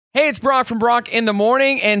Hey, it's Brock from Brock in the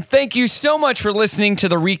Morning, and thank you so much for listening to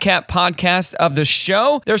the recap podcast of the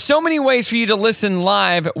show. There's so many ways for you to listen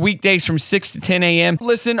live weekdays from 6 to 10 a.m.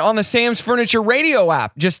 Listen on the Sam's Furniture Radio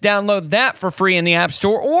app. Just download that for free in the App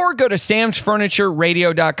Store or go to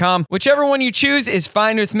samsfurnitureradio.com. Whichever one you choose is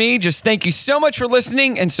fine with me. Just thank you so much for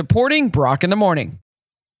listening and supporting Brock in the Morning.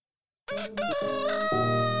 Good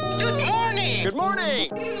morning. Good morning.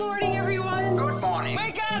 Good morning, everyone. Good morning.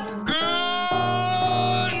 Wake up.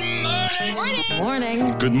 Morning.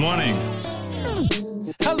 Good morning.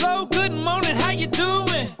 Hello, good morning, how you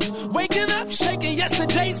doing? Waking up, shaking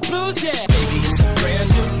yesterday's blues, yeah. Baby, it's a brand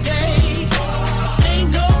new day.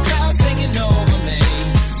 Ain't no clouds hanging over me.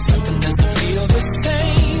 Something doesn't feel the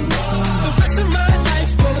same. The rest of my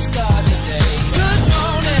life gonna start today. Good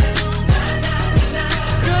morning.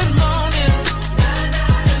 Good morning.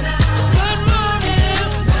 Good morning.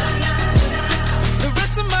 The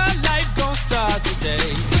rest of my life gonna start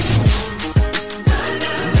today.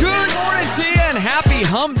 Happy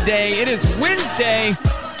Hump Day. It is Wednesday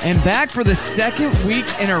and back for the second week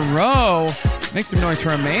in a row. Make some noise for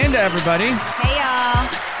Amanda, everybody. Hey, y'all.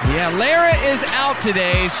 Yeah, Lara is out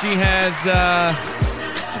today. She has,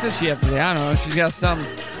 what does she have today? I don't know. She's got some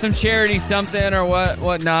charity something or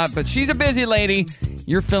whatnot, but she's a busy lady.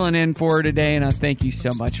 You're filling in for her today, and I thank you so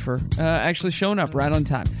much for actually showing up right on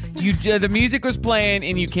time. The music was playing,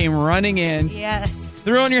 and you came running in. Yes.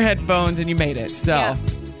 Threw on your headphones, and you made it. So. Yeah.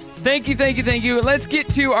 Thank you. Let's get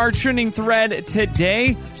to our trending thread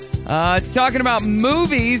today. It's talking about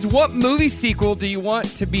movies. What movie sequel do you want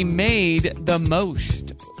to be made the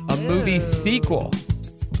most? A movie sequel.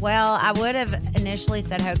 Well, I would have initially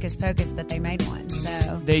said Hocus Pocus, but they made one,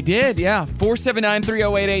 so. They did, yeah.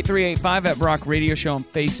 479-308-8385 at Brock Radio Show on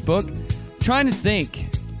Facebook. Trying to think.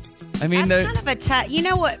 I mean, that's kind of a tough. You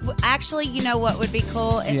know what? Actually, you know what would be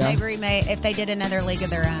cool if they remade, if they did another League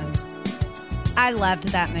of Their Own. I loved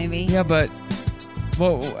that movie. Yeah, but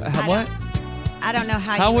what? I don't know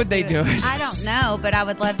how. How would they do it? I don't know, but I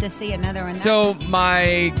would love to see another one. So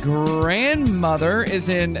my grandmother is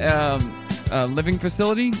in a living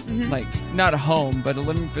facility, like not a home, but a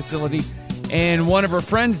living facility, and one of her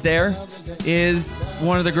friends there is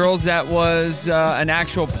one of the girls that was an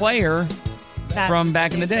actual player from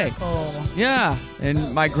back in the day. Cool. Yeah,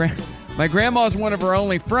 and my grandma's one of her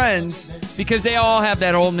only friends because they all have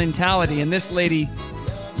that old mentality, and this lady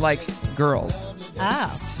likes girls.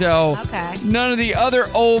 Oh. So none of the other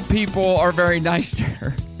old people are very nice to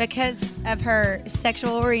her. Because of her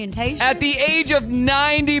sexual orientation? At the age of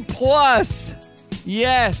 90 plus.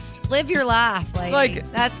 Yes. Live your life, lady.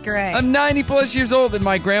 Like, that's great. I'm 90 plus years old, and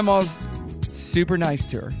my grandma's super nice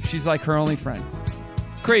to her. She's like her only friend.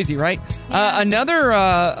 Crazy, right? Yeah.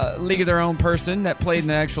 Another League of Their Own person that played in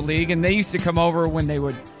the actual league, and they used to come over when they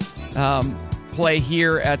would play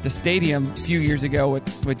here at the stadium a few years ago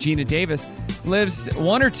with Gina Davis.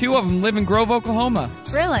 One or two of them live in Grove, Oklahoma.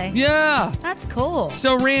 Really? Yeah. That's cool.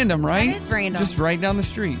 So random, right? That is random. Just right down the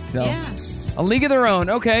street. So yeah. A League of Their Own.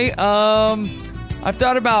 Okay. I've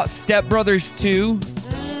thought about Step Brothers 2.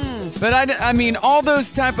 But I mean, all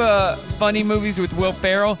those type of funny movies with Will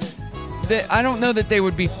Ferrell, I don't know that they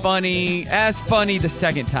would be funny the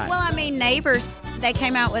second time. Well, I mean, Neighbors, they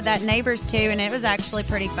came out with that Neighbors 2, and it was actually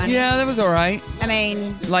pretty funny. Yeah, that was all right. I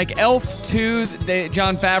mean... Like Elf 2,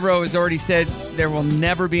 Jon Favreau has already said there will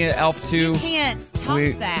never be an Elf 2. You can't top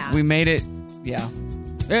that. We made it, yeah.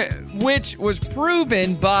 Which was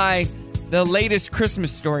proven by the latest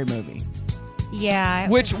Christmas Story movie. Yeah.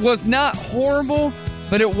 Which was not horrible,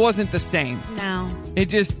 but it wasn't the same. No. It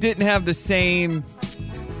just didn't have the same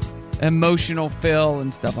emotional fill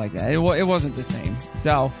and stuff like that. It wasn't the same.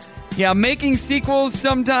 So, yeah, making sequels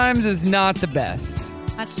sometimes is not the best.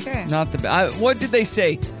 That's true. Not the best. What did they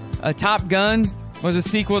say? Top Gun was a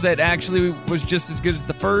sequel that actually was just as good as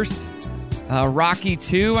the first. Rocky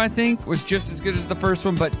 2, I think, was just as good as the first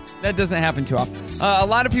one, but that doesn't happen too often. A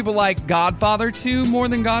lot of people like Godfather 2 more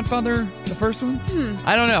than Godfather, the first one.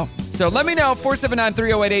 I don't know. So let me know,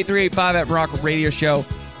 479-308-8385 at Brock Radio Show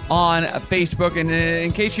on Facebook. And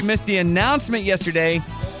in case you missed the announcement yesterday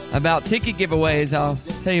about ticket giveaways, I'll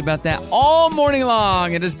tell you about that all morning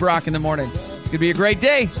long. It is Brock in the Morning. It's going to be a great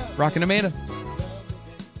day. Brock and Amanda.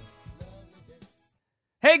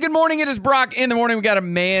 Hey, good morning. It is Brock in the Morning. We got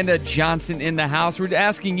Amanda Johnson in the house. We're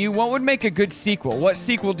asking you, what would make a good sequel? What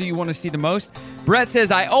sequel do you want to see the most? Brett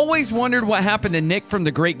says, I always wondered what happened to Nick from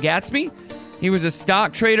The Great Gatsby. He was a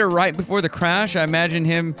stock trader right before the crash. I imagine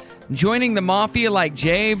him joining the mafia like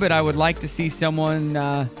Jay, but I would like to see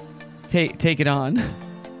someone take it on.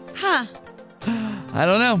 Huh. I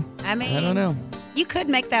don't know. I mean, I don't know. You could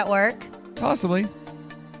make that work. Possibly.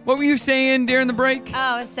 What were you saying during the break? Oh,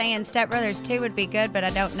 I was saying Step Brothers 2 would be good, but I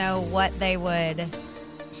don't know what they would.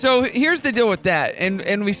 So here's the deal with that.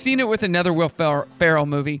 And we've seen it with another Will Ferrell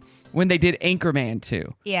movie when they did Anchorman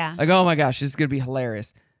 2. Yeah. Like, oh my gosh, this is going to be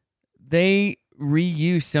hilarious. They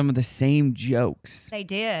reused some of the same jokes. They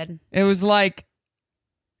did. It was like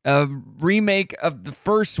a remake of the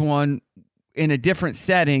first one in a different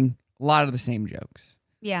setting. A lot of the same jokes.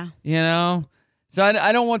 Yeah. You know? So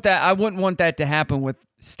I don't want that. I wouldn't want that to happen with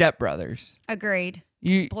Step Brothers. Agreed.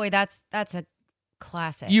 Boy, that's a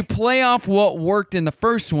classic. You play off what worked in the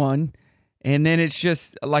first one, and then it's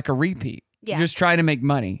just like a repeat. Yeah. You're just trying to make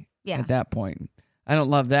money at that point. I don't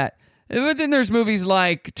love that. But then there's movies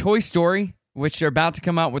like Toy Story, which are about to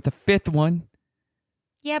come out with the 5th one.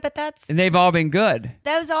 Yeah, but and they've all been good.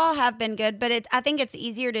 Those all have been good, but I think it's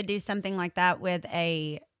easier to do something like that with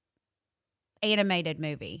a animated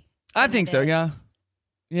movie. I think so, yeah.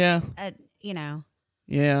 Yeah. You know.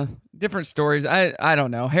 Yeah. Different stories. I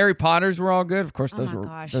don't know. Harry Potter's were all good. Of course, those were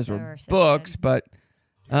so books, good. But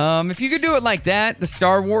if you could do it like that, the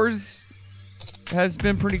Star Wars has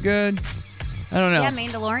been pretty good. I don't know. Yeah,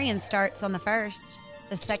 Mandalorian starts on the 1st.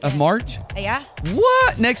 The 2nd of March? Yeah.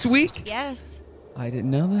 What? Next week? Yes. I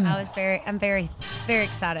didn't know that. I'm very, very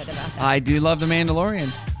excited about that. I do love The Mandalorian.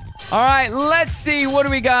 All right, let's see. What do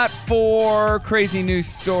we got for crazy news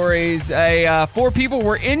stories? 4 people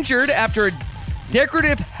were injured after a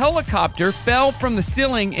decorative helicopter fell from the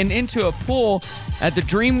ceiling and into a pool at the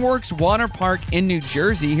DreamWorks Water Park in New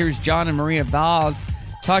Jersey. Here's John and Maria Vaz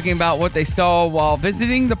talking about what they saw while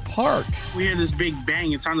visiting the park. We heard this big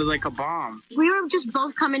bang. It sounded like a bomb. We were just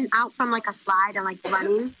both coming out from like a slide and like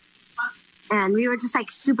running. And we were just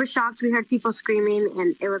like super shocked. We heard people screaming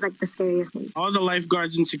and it was like the scariest thing. All the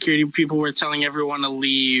lifeguards and security people were telling everyone to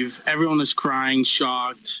leave. Everyone was crying,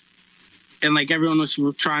 shocked. And like everyone was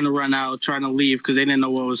trying to run out, trying to leave because they didn't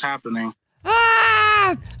know what was happening.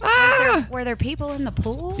 Were there people in the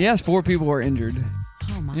pool? Yes, 4 people were injured.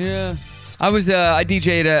 Oh my. Yeah. I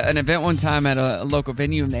DJ'd an event one time at a local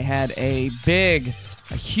venue, and they had a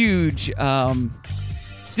huge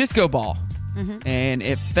disco ball, and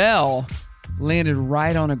it landed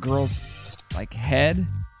right on a girl's like head,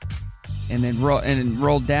 and then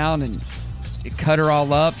rolled down, and it cut her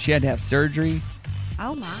all up. She had to have surgery.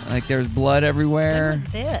 Oh my! Like there was blood everywhere. When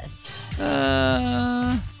was this?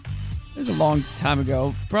 It was a long time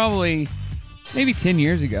ago, probably maybe 10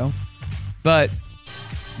 years ago, but.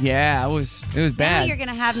 Yeah, it was bad. Now you're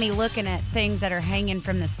gonna have me looking at things that are hanging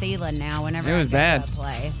from the ceiling now. Whenever it was bad. To a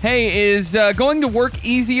place. Hey, is going to work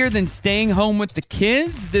easier than staying home with the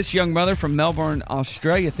kids? This young mother from Melbourne,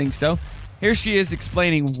 Australia, thinks so. Here she is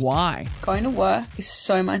explaining why. Going to work is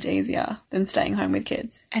so much easier than staying home with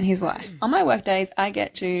kids, and here's why. On my work days, I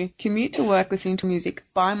get to commute to work listening to music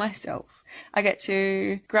by myself. I get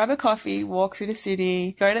to grab a coffee, walk through the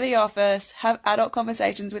city, go to the office, have adult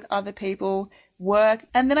conversations with other people, work,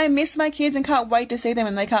 and then I miss my kids and can't wait to see them,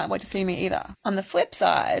 and they can't wait to see me either. On the flip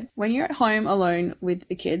side, when you're at home alone with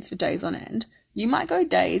the kids for days on end, you might go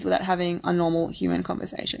days without having a normal human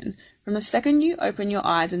conversation. From the second you open your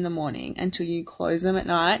eyes in the morning until you close them at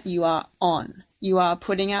night, you are on. You are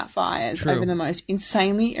putting out fires over the most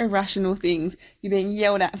insanely irrational things. You're being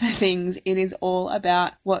yelled at for things. It is all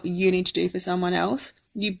about what you need to do for someone else.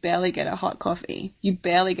 You barely get a hot coffee. You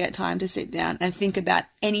barely get time to sit down and think about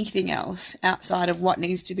anything else outside of what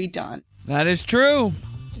needs to be done. That is true.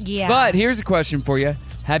 Yeah. But here's a question for you.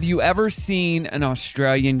 Have you ever seen an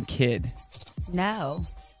Australian kid? No.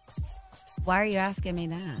 Why are you asking me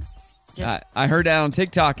that? I heard that on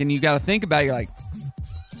TikTok, and you got to think about it. You're like,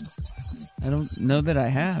 I don't know that I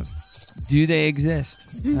have. Do they exist?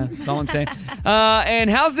 That's all I'm saying. And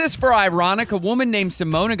how's this for ironic? A woman named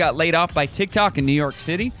Simona got laid off by TikTok in New York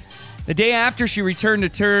City. The day after she returned to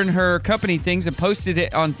turn her company things and posted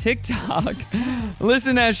it on TikTok.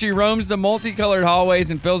 Listen as she roams the multicolored hallways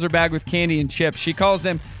and fills her bag with candy and chips. She calls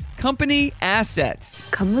them company assets.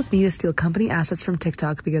 Come with me to steal company assets from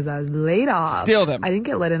TikTok because I was laid off. Steal them. I didn't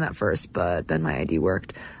get let in at first, but then my ID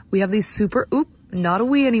worked. We have these not a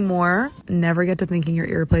we anymore. Never get to thinking you're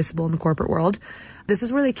irreplaceable in the corporate world. This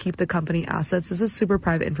is where they keep the company assets. This is super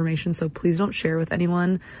private information, so please don't share with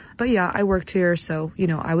anyone. But yeah, I worked here, so,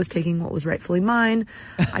 I was taking what was rightfully mine.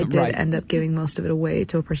 I did end up giving most of it away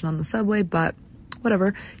to a person on the subway, but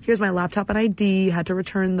whatever. Here's my laptop and ID. Had to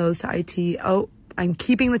return those to IT. Oh, I'm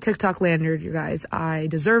keeping the TikTok lanyard, you guys. I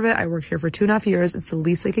deserve it. I worked here for 2.5 years. It's the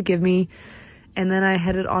least they could give me. And then I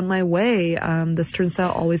headed on my way. This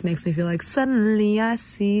turnstile always makes me feel like suddenly I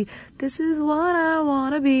see this is what I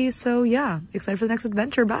want to be. So yeah, excited for the next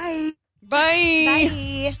adventure. Bye. Bye.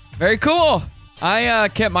 Bye. Very cool. I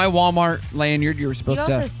kept my Walmart lanyard. You were supposed You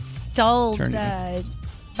to. also stole turn it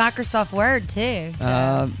Microsoft Word, too.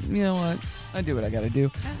 So. You know what? I do what I got to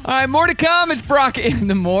do. All right, more to come. It's Brock in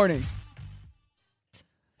the morning.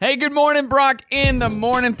 Hey, good morning, Brock in the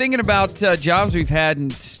morning. Thinking about jobs we've had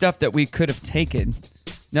and stuff that we could have taken.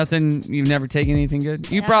 Nothing, you've never taken anything good?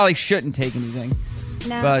 You probably shouldn't take anything.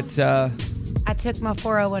 No. But I took my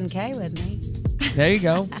 401k with me. There you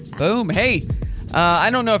go. Boom. Hey, I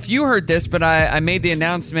don't know if you heard this, but I made the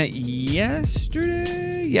announcement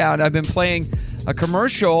yesterday. Yeah, and I've been playing a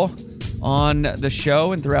commercial on the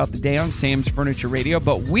show and throughout the day on Sam's Furniture Radio.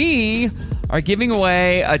 But we are giving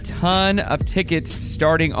away a ton of tickets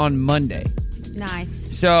starting on Monday.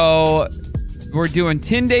 Nice. So we're doing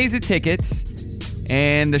 10 days of tickets.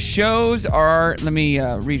 And the shows are, let me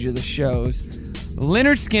read you the shows.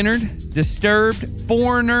 Leonard Skinnard, Disturbed,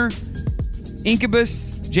 Foreigner,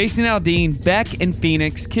 Incubus, Jason Aldean, Beck and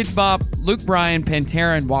Phoenix, Kids Bop, Luke Bryan,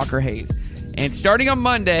 Pantera, and Walker Hayes. And starting on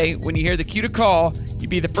Monday, when you hear the cue to call, you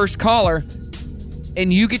be the first caller,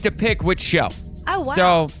 and you get to pick which show. Oh, wow.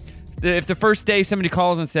 So if the first day somebody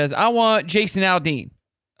calls and says, I want Jason Aldean.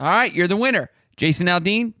 All right, you're the winner. Jason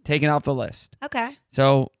Aldean, taken off the list. Okay.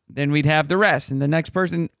 So then we'd have the rest, and the next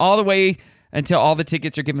person all the way until all the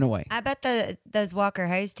tickets are given away. I bet those Walker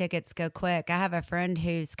Hayes tickets go quick. I have a friend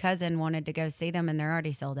whose cousin wanted to go see them, and they're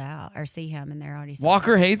already sold out, or see him, and they're already sold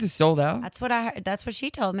Walker out. Hayes is sold out? That's what I heard. That's what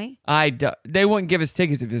she told me. They wouldn't give us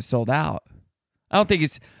tickets if it's sold out. I don't think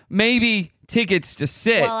it's maybe tickets to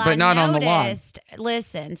sit, but not on the line.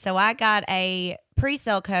 Listen, so I got a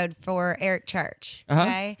pre-sale code for Eric Church.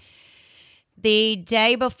 Okay. The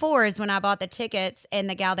day before is when I bought the tickets, and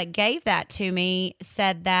the gal that gave that to me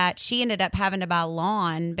said that she ended up having to buy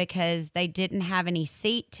lawn because they didn't have any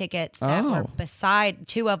seat tickets that were beside,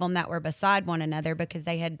 two of them that were beside one another because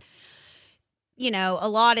they had,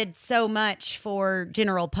 allotted so much for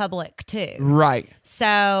general public too. Right.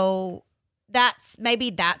 So that's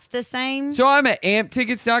the same. So I'm at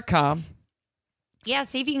amptickets.com. Yeah,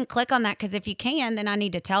 see if you can click on that, because if you can, then I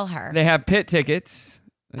need to tell her. They have pit tickets.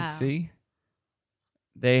 Let's see.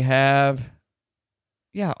 They have,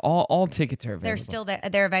 all tickets are available. They're still there.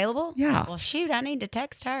 They're available? Yeah. Well, shoot, I need to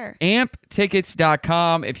text her.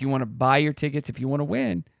 Amptickets.com if you want to buy your tickets, if you want to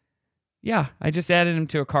win. Yeah, I just added them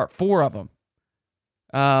to a cart, 4 of them.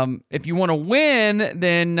 If you want to win,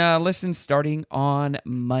 then listen starting on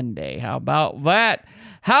Monday. How about that?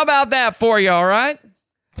 How about that for you, all right?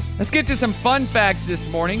 Let's get to some fun facts this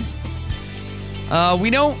morning.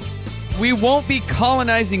 We won't be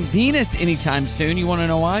colonizing Venus anytime soon. You want to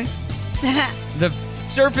know why? The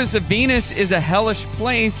surface of Venus is a hellish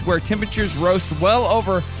place where temperatures roast well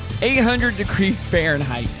over 800 degrees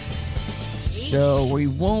Fahrenheit. So we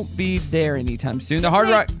won't be there anytime soon. The Hard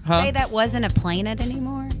Rock... Say that wasn't a planet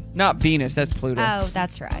anymore? Not Venus, that's Pluto. Oh,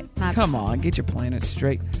 that's right. Come on, get your planets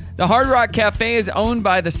straight. The Hard Rock Cafe is owned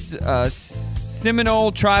by the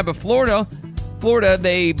Seminole Tribe of Florida.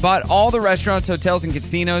 They bought all the restaurants, hotels, and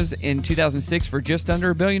casinos in 2006 for just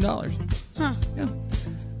under $1 billion. Huh. Yeah.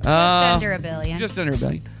 Just under $1 billion. Just under $1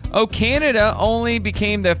 billion. Oh, Canada only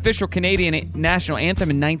became the official Canadian national anthem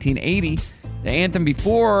in 1980. The anthem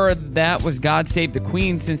before that was God Save the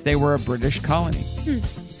Queen, since they were a British colony.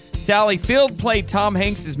 Sally Field played Tom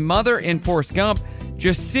Hanks' mother in Forrest Gump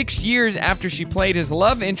just 6 years after she played his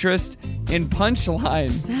love interest in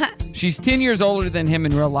Punchline. She's 10 years older than him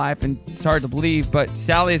in real life, and it's hard to believe, but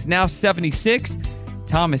Sally is now 76.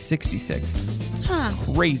 Tom is 66. Huh.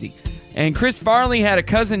 Crazy. And Chris Farley had a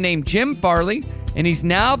cousin named Jim Farley, and he's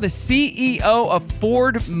now the CEO of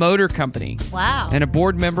Ford Motor Company. Wow. And a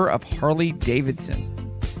board member of Harley Davidson.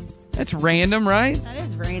 That's random, right? That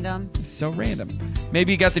is random. It's so random.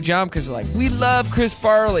 Maybe you got the job because like, we love Chris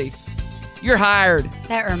Farley. You're hired.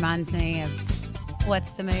 That reminds me of,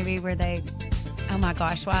 what's the movie where they, oh my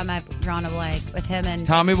gosh, why am I drawing a blank with him and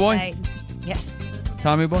Tommy Boy? Spade? Yeah.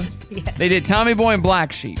 Tommy Boy? Yeah. They did Tommy Boy and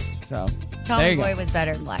Black Sheep. So Tommy Boy was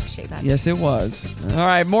better than Black Sheep. Yes, it was. All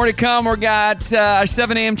right, more to come. We got our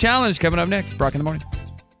 7 a.m. challenge coming up next. Brock in the morning.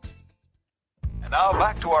 And now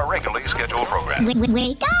back to our regularly scheduled program.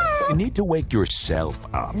 Wake up! You need to wake yourself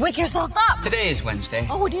up. Wake yourself up! Today is Wednesday.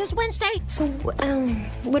 Oh, it is Wednesday? So,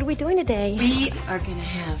 what are we doing today? We are gonna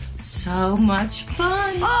have so much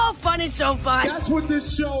fun. Oh, fun is so fun! That's what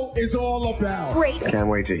this show is all about. Great. Can't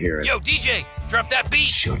wait to hear it. Yo, DJ, drop that beat.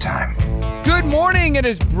 Showtime. Good morning. It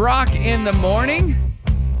is Brock in the morning.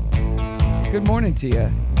 Good morning to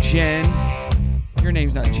you, Jen. Your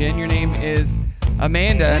name's not Jen. Your name is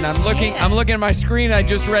Amanda, and I'm looking at my screen. I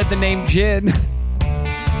just read the name Jen.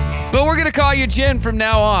 But we're gonna call you Jen from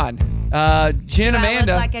now on. Jen Do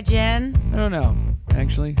Amanda. I look like a Jen? I don't know,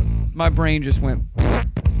 actually. my brain just went.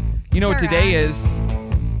 You know what today is?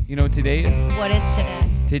 You know what today is? What is today?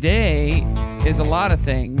 Today is a lot of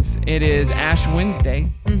things. It is Ash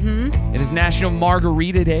Wednesday. Mm-hmm. It is National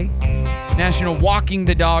Margarita Day. National Walking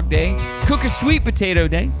the Dog Day. Cook a Sweet Potato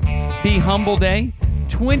Day. Be Humble Day.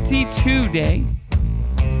 22 Day.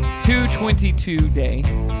 222 Day.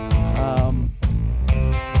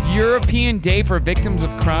 European Day for Victims of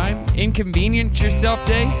Crime. Inconvenience Yourself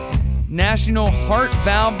Day. National Heart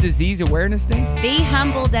Valve Disease Awareness Day. Be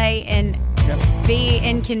Humble Day and Be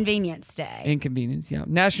Inconvenience Day. Inconvenience, yeah.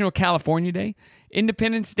 National California Day.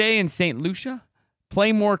 Independence Day in St. Lucia.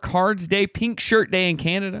 Play More Cards Day. Pink Shirt Day in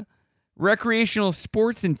Canada. Recreational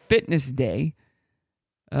Sports and Fitness Day.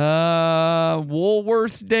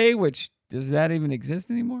 Woolworths Day, which, does that even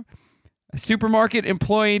exist anymore? Supermarket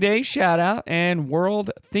Employee Day, shout out, and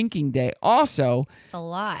World Thinking Day. Also, it's a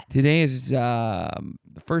lot. Today is the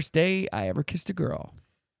first day I ever kissed a girl.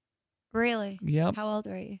 Really? Yep. How old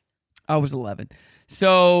were you? I was 11.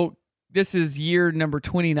 So this is year number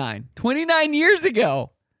 29. 29 years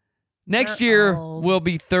ago. Next year will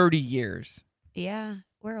be 30 years. Yeah,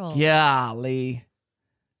 we're old. Golly.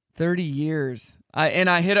 30 years.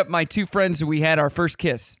 I hit up my two friends who we had our first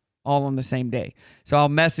kiss all on the same day. So I'll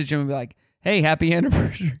message them and be like, hey, happy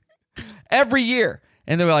anniversary. Every year.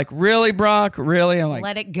 And they were like, really, Brock? Really? I'm like,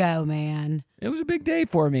 let it go, man. It was a big day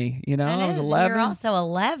for me. You know, I was 11. You're also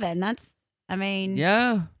 11.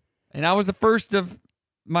 Yeah. And I was the first of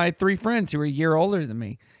my three friends who were a year older than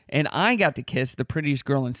me. And I got to kiss the prettiest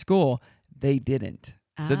girl in school. They didn't.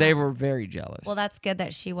 So they were very jealous. Well, that's good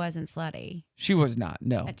that she wasn't slutty. She was not,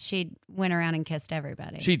 no. That she went around and kissed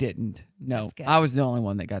everybody. She didn't, no. That's good. I was the only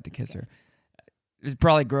one that got to kiss her. It was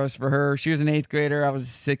probably gross for her. She was an 8th grader. I was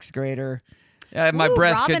a 6th grader. My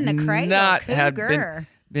breath could not have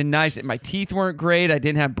been nice. My teeth weren't great. I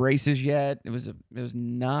didn't have braces yet. It was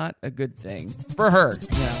not a good thing for her.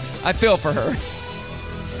 Yeah, I feel for her.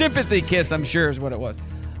 Sympathy kiss, I'm sure, is what it was.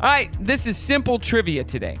 All right, this is simple trivia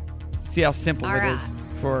today. See how simple it is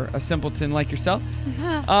for a simpleton like yourself.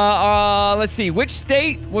 Let's see. Which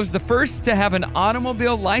state was the first to have an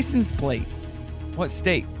automobile license plate? What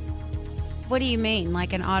state? What do you mean?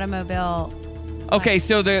 Like an automobile? Okay,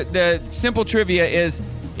 so the simple trivia is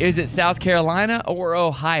it South Carolina or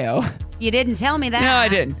Ohio? You didn't tell me that. No, I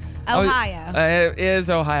didn't. Ohio. It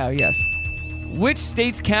is Ohio, yes. Which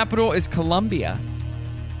state's capital is Columbia?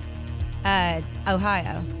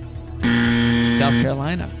 Ohio. South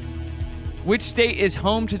Carolina. Which state is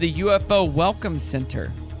home to the UFO Welcome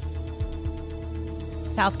Center?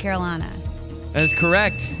 South Carolina. That is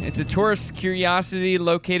correct. It's a tourist curiosity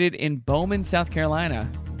located in Bowman, South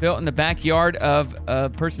Carolina. Built in the backyard of a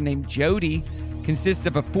person named Jody. Consists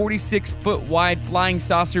of a 46-foot wide flying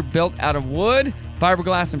saucer built out of wood,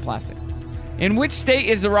 fiberglass, and plastic. In which state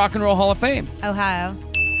is the Rock and Roll Hall of Fame? Ohio.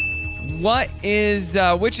 Which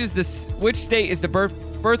state is the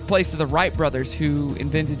birthplace of the Wright brothers who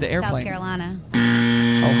invented the airplane? South Carolina.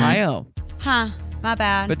 Ohio. Huh. My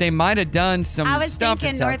bad. But they might have done some stuff in South Carolina. I was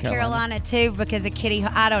thinking North Carolina too because of Kitty.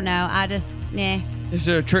 I don't know. This is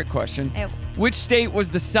a trick question. Which state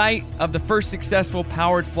was the site of the first successful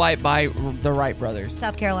powered flight by the Wright brothers?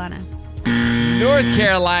 South Carolina. North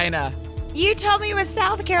Carolina. You told me it was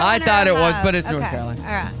South Carolina. I thought it was, but it's North Carolina. All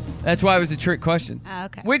right. That's why it was a trick question. Oh,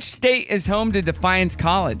 okay. Which state is home to Defiance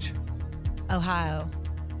College? Ohio.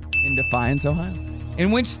 In Defiance, Ohio.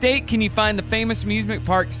 In which state can you find the famous amusement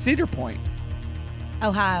park Cedar Point?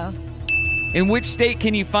 Ohio. In which state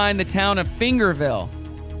can you find the town of Fingerville?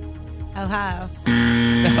 Ohio.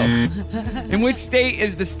 No. In which state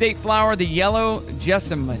is the state flower the yellow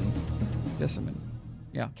jessamine? Jessamine.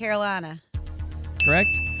 Yeah. Carolina. Correct.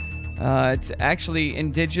 It's actually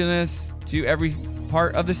indigenous to every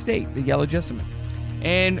part of the state, the yellow jessamine.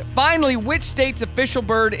 And finally, which state's official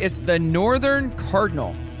bird is the northern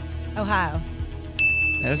cardinal? Ohio.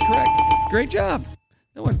 That is correct. Great job.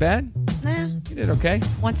 That wasn't bad. Nah. You did okay.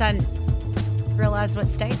 Once I realized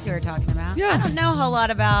what states you were talking about. Yeah. I don't know a whole lot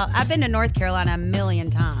about. I've been to North Carolina a million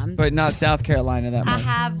times. But not South Carolina that much. I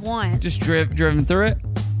have once. Just driven through it?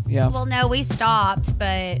 Yeah. Well, no, we stopped,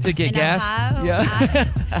 but to get in gas. Ohio, yeah.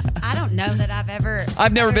 I don't know that I've ever.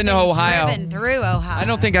 I've never been to Ohio. Driven through Ohio. I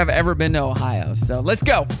don't think I've ever been to Ohio. So let's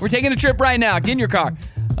go. We're taking a trip right now. Get in your car.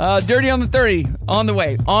 Dirty on the 30 on the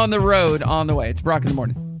way. On the road on the way. It's Brock in the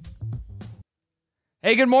morning.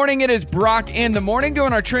 Hey, good morning. It is Brock in the morning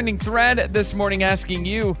doing our trending thread this morning asking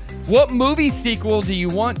you, what movie sequel do you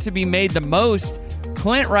want to be made the most?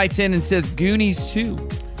 Clint writes in and says Goonies 2.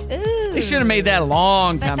 Ooh. They should have made that a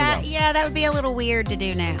long time ago. Yeah, that would be a little weird to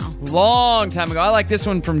do now. Long time ago. I like this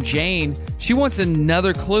one from Jane. She wants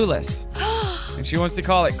another Clueless. And she wants to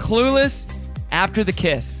call it Clueless After the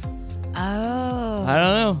Kiss. Oh. I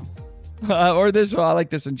don't know. Or this one. I like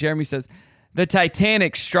this one. Jeremy says, The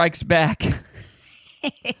Titanic Strikes Back.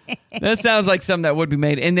 That sounds like something that would be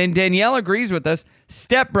made. And then Danielle agrees with us.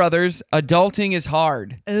 Step Brothers, Adulting is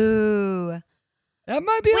Hard. Ooh. That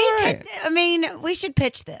might be all right. We should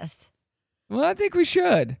pitch this. Well, I think we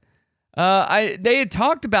should. They had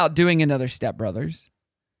talked about doing another Step Brothers,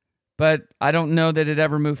 but I don't know that it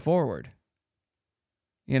ever moved forward.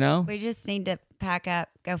 You know? We just need to pack up,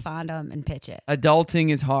 go find them, and pitch it.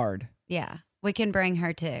 Adulting is Hard. Yeah. We can bring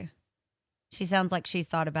her too. She sounds like she's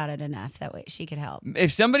thought about it enough that way she could help.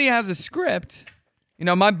 If somebody has a script,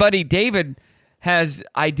 my buddy David has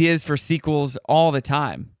ideas for sequels all the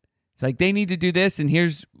time. It's like, they need to do this, and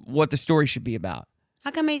here's what the story should be about.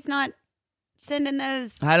 How come he's not sending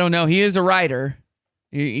those? I don't know. He is a writer.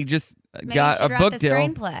 He just Maybe got you a should book write the deal.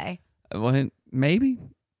 Screenplay. Well, maybe.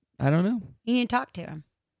 I don't know. You need to talk to him.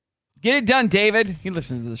 Get it done, David. He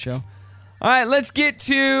listens to the show. All right, let's get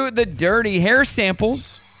to the dirty hair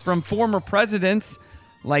samples from former presidents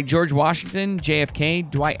like George Washington, JFK,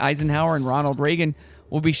 Dwight Eisenhower, and Ronald Reagan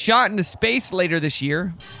will be shot into space later this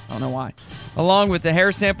year. I don't know why. Along with the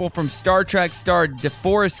hair sample from Star Trek star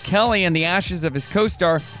DeForest Kelley and the ashes of his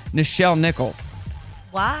co-star, Nichelle Nichols.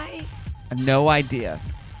 Why? I have no idea.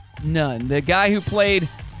 None. The guy who played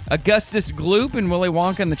Augustus Gloop in Willy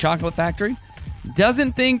Wonka and the Chocolate Factory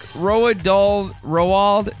doesn't think Roald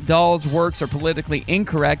Dahl's works are politically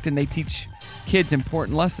incorrect and they teach kids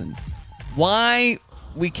important lessons. Why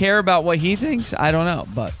we care about what he thinks, I don't know.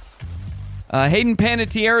 But Hayden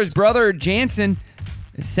Panettiere's brother, Jansen,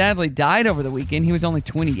 sadly died over the weekend. He was only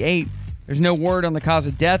 28. There's no word on the cause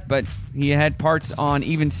of death, but he had parts on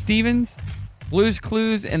Even Stevens, Blue's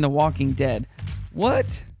Clues, and The Walking Dead.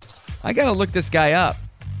 What? I gotta look this guy up.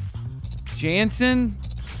 Jansen,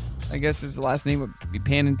 I guess his last name would be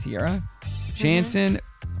Panettiere. Jansen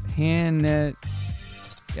Panett.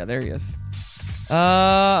 Yeah, there he is.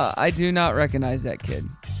 I do not recognize that kid.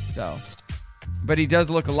 But he does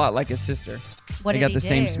look a lot like his sister. What they did got he the do?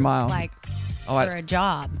 same smile. Like for a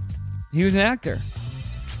job? He was an actor.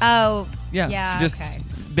 Oh, Yeah, just okay.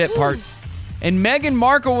 bit parts. And Meghan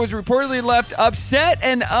Markle was reportedly left upset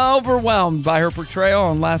and overwhelmed by her portrayal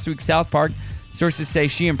on last week's South Park. Sources say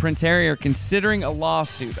she and Prince Harry are considering a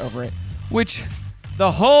lawsuit over it, which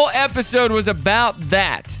the whole episode was about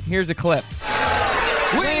that. Here's a clip.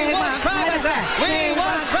 We want privacy! We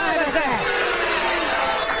want privacy!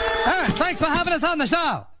 Thanks for having us on the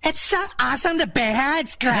show. It's so awesome to be here.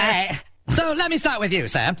 It's great. So let me start with you,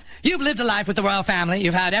 sir. You've lived a life with the royal family.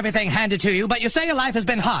 You've had everything handed to you, but you say your life has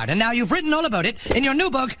been hard, and now you've written all about it in your new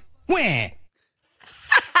book, Wah.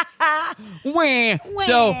 Wah.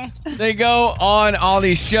 So they go on all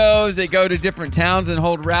these shows. They go to different towns and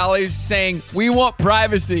hold rallies saying, we want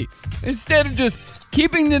privacy. Instead of just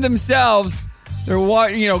keeping to themselves, they're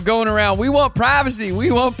going around, we want privacy.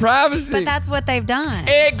 We want privacy. But that's what they've done.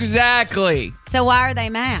 Exactly. So why are they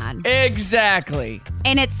mad? Exactly.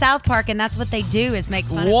 And it's South Park, and that's what they do is make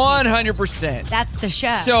fun of 100%. That's the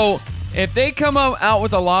show. So if they come out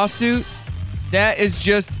with a lawsuit, that is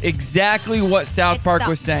just exactly what South Park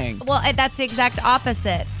was saying. Well, that's the exact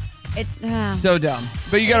opposite. So dumb.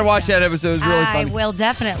 But you got to watch that episode. It was really funny. I will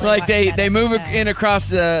definitely Like watch they that move episode. in across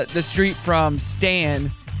the street from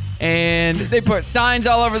Stan, and they put signs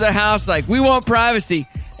all over their house like, we want privacy.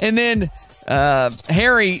 And then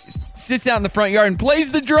Harry sits out in the front yard and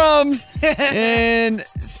plays the drums. And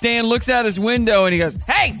Stan looks out his window and he goes,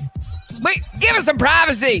 hey, wait, give us some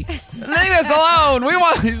privacy. Leave us alone.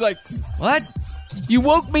 He's like, what? You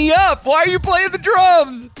woke me up. Why are you playing the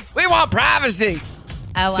drums? We want privacy.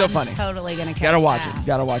 Oh, so I'm funny. totally going to catch Gotta watch that. it.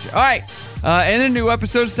 Gotta watch it. All right. And a new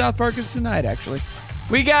episode of South Park is tonight, actually.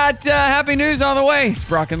 We got happy news on the way. It's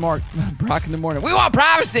Brock in the morning. We want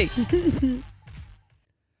privacy.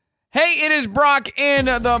 Hey, it is Brock in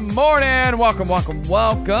the morning. Welcome, welcome,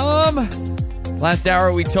 welcome. Last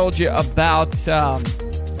hour, we told you about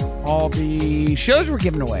all the shows we're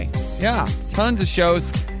giving away. Yeah, tons of shows.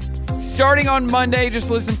 Starting on Monday, just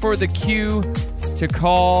listen for the cue to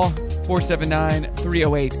call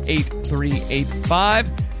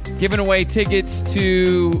 479-308-8385. Giving away tickets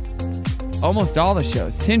to almost all the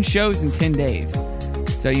shows. 10 shows in 10 days.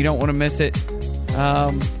 So you don't want to miss it.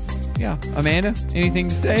 Yeah. Amanda, anything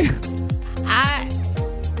to say?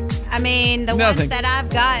 I mean, the Nothing. ones that I've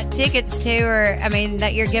got tickets to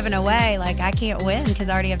that you're giving away, like I can't win because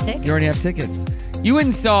I already have tickets. You already have tickets. You went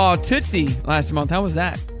and saw Tootsie last month. How was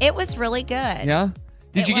that? It was really good. Yeah?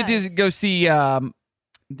 Did you get to go see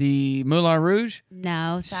the Moulin Rouge?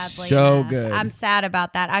 No, sadly. So no. good. I'm sad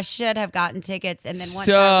about that. I should have gotten tickets, and then once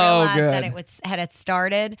So I realized good. that it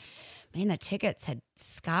started, man, the tickets had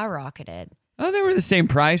skyrocketed. Oh, they were the same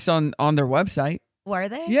price on their website. Were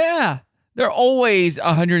they? Yeah. They're always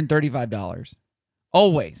 $135.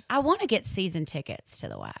 Always. I want to get season tickets to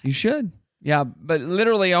the WAC. You should. Yeah, but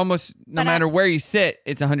literally almost no matter where you sit,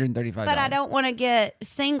 it's $135. But I don't want to get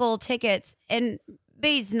single tickets, and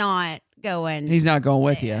B's not going. He's not going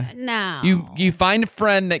with you. No. You find a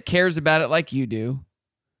friend that cares about it like you do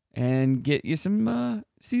and get you some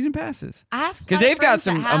season passes. Because they've got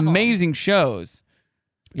some amazing shows.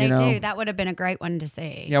 They do. That would have been a great one to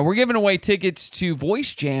see. Yeah, we're giving away tickets to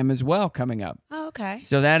Voice Jam as well coming up. Oh, okay.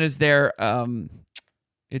 So that is their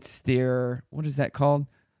it's their, what is that called?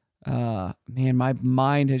 Man, my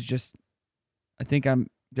mind has just, I think I'm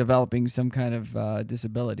developing some kind of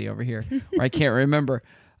disability over here where I can't remember.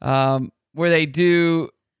 Where they do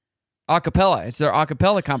a cappella. It's their a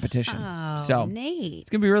cappella competition. Oh, so neat. It's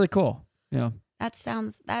going to be really cool. Yeah. That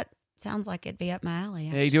sounds like it'd be up my alley.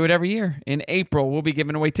 They do it every year. In April, we'll be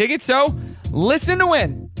giving away tickets. So listen to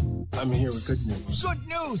win. I'm here with good news. Good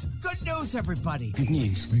news. Good news, everybody. Good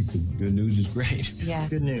news. Good news is great. Yeah.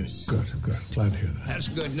 Good news. Good. Glad to hear that. That's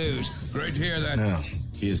good news. Great to hear that. Now,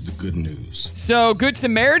 here's the good news. So Good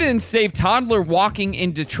Samaritan saved toddler walking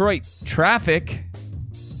in Detroit traffic.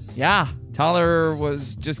 Yeah. Toddler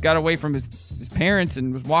just got away from his parents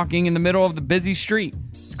and was walking in the middle of the busy street.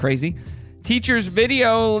 It's crazy. Teacher's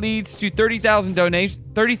video leads to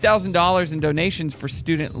 $30,000 in donations for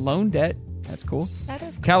student loan debt. That's cool. That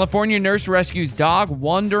is cool. California nurse rescues dog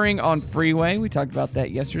wandering on freeway. We talked about that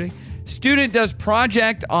yesterday. Student does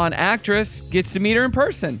project on actress, gets to meet her in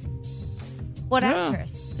person. What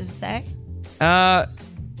actress? Does it say?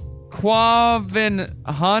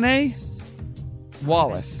 Quavinhane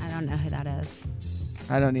Wallace. I don't know who that is.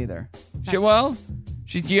 I don't either.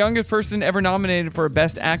 She's the youngest person ever nominated for a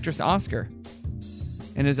Best Actress Oscar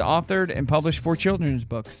and has authored and published 4 children's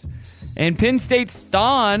books. And Penn State's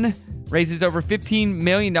Thon raises over $15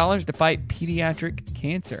 million to fight pediatric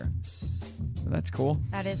cancer. So that's cool.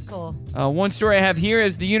 That is cool. One story I have here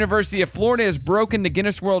is the University of Florida has broken the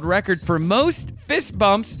Guinness World Record for most fist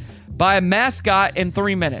bumps by a mascot in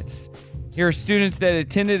 3 minutes. Here are students that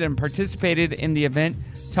attended and participated in the event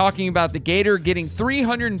talking about the Gator getting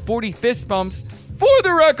 340 fist bumps for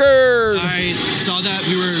the record. I saw that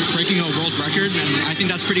we were breaking a world record, and I think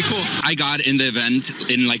that's pretty cool. I got in the event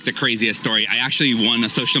in like the craziest story. I actually won a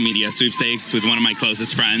social media sweepstakes with one of my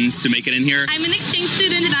closest friends to make it in here. I'm an exchange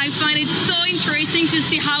student, and I find it so interesting to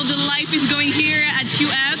see how the life is going here at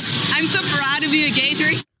UF. I'm so proud to be a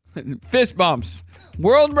Gator. Fist bumps.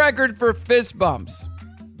 World record for fist bumps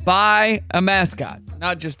by a mascot.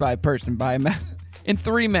 Not just by a person, by a mascot. In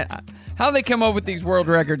 3 minutes. How they come up with these world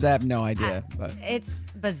records, I have no idea. But it's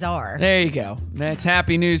bizarre. There you go. That's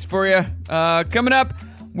happy news for you. Coming up,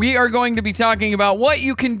 we are going to be talking about what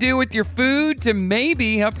you can do with your food to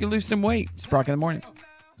maybe help you lose some weight. It's Brock in the morning.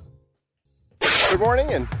 Good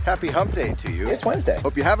morning and happy hump day to you. It's Wednesday.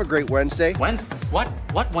 Hope you have a great Wednesday. Wednesday? What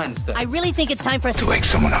Wednesday? I really think it's time for us to wake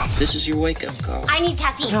someone up. This is your wake-up call. I need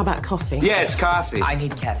caffeine. How about coffee? Yes, coffee. I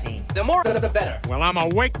need caffeine. The more, the better. Well, I'm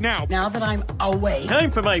awake now. Now that I'm awake.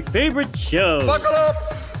 Time for my favorite show. Buckle up.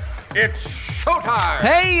 It's showtime.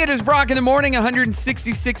 Hey, it is Brock in the morning.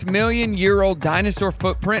 166 million year old dinosaur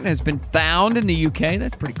footprint has been found in the UK.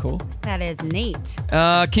 That's pretty cool. That is neat.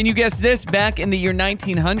 Can you guess this? Back in the year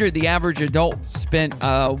 1900, the average adult spent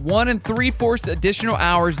 1 3/4 additional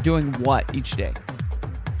hours doing what each day?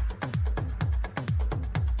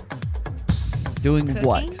 Doing Cooking?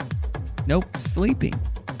 what? Nope, sleeping.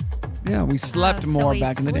 Yeah, we slept more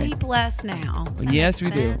back in the day. Sleep less now. That Yes, we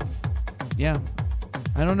makes sense. do. Yeah.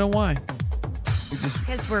 I don't know why.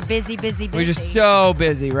 Because we're busy. We're just so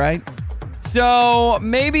busy, right? So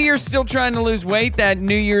maybe you're still trying to lose weight. That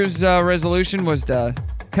New Year's resolution was to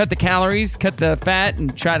cut the calories, cut the fat,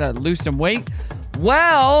 and try to lose some weight.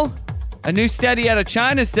 Well, a new study out of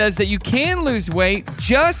China says that you can lose weight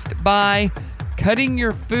just by cutting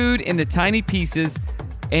your food into tiny pieces,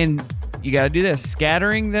 and you got to do this,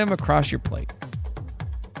 scattering them across your plate.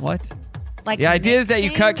 What? Like the idea is that you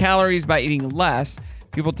cut mixing? calories by eating less.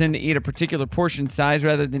 People tend to eat a particular portion size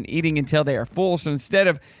rather than eating until they are full. So instead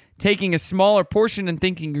of taking a smaller portion and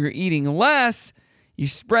thinking you're eating less, you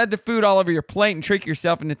spread the food all over your plate and trick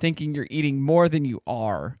yourself into thinking you're eating more than you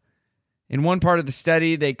are. In one part of the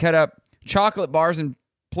study, they cut up chocolate bars and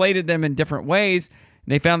plated them in different ways.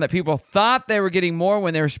 And they found that people thought they were getting more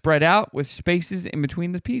when they were spread out with spaces in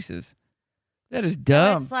between the pieces. That is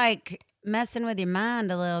dumb. It's like messing with your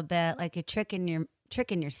mind a little bit, like you're tricking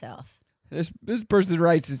yourself. This person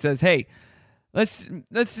writes and says, hey, let's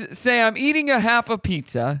say I'm eating a half a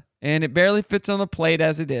pizza and it barely fits on the plate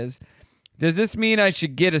as it is. Does this mean I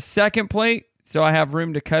should get a second plate so I have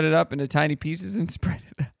room to cut it up into tiny pieces and spread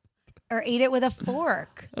it out? Or eat it with a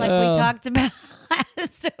fork, like we talked about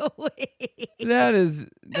last week. That is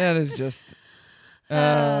just,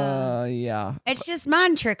 yeah. It's just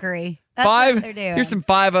mind trickery. That's what they're doing. Here's some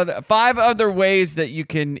five other ways that you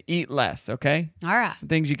can eat less, okay? All right. Some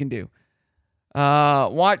things you can do.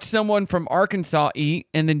 Watch someone from Arkansas eat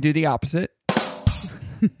and then do the opposite.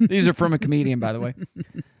 These are from a comedian, by the way.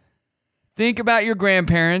 Think about your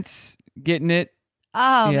grandparents getting it.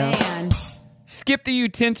 Oh, man. Skip the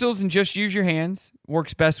utensils and just use your hands.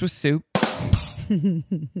 Works best with soup.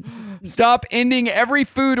 Stop ending every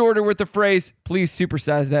food order with the phrase, please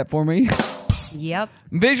supersize that for me. Yep.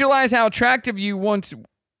 Visualize how attractive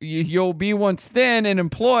you'll be once thin and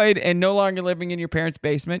employed and no longer living in your parents'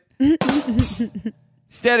 basement.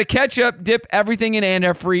 Instead of ketchup, dip everything in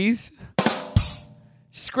antifreeze.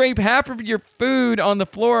 Scrape half of your food on the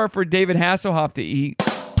floor for David Hasselhoff to eat.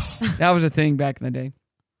 That was a thing back in the day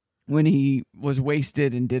when he was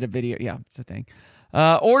wasted and did a video. Yeah, it's a thing.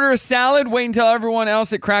 Order a salad, wait until everyone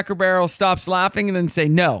else at Cracker Barrel stops laughing, and then say,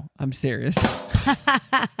 no, I'm serious.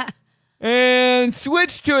 And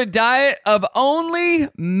switch to a diet of only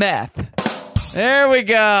meth. There we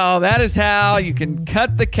go. That is how you can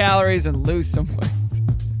cut the calories and lose some weight.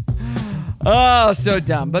 Oh, so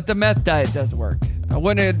dumb. But the meth diet does work. I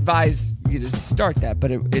wouldn't advise you to start that,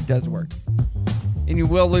 but it does work. And you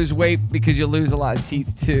will lose weight because you lose a lot of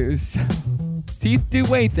teeth, too. So, teeth do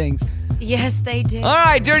weigh things. Yes, they do. All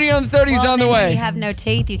right, Dirty on the 30s on the way. If you have no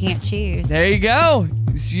teeth, you can't choose. There you go.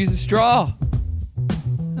 Just use a straw.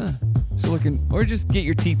 Or just get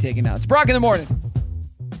your teeth taken out. It's Brock in the morning.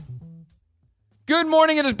 Good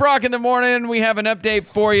morning. It is Brock in the morning. We have an update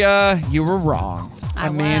for you. You were wrong,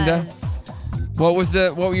 Amanda. What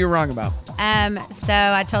were you wrong about? So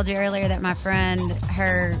I told you earlier that my friend,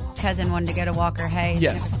 her cousin wanted to go to Walker Hayes.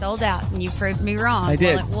 Yes. And it was sold out, and you proved me wrong. I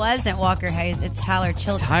did. Well, it wasn't Walker Hayes. It's Tyler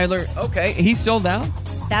Childers. Okay. He sold out?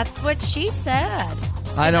 That's what she said.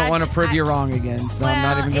 I don't want to prove you wrong again, so I'm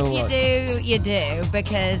not even going to look. If you do,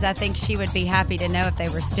 because I think she would be happy to know if they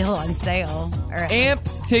were still on sale.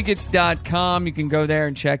 Amptickets.com. You can go there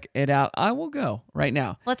and check it out. I will go right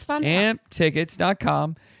now. Let's find out.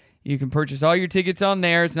 Amptickets.com. You can purchase all your tickets on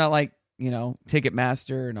there. It's not like,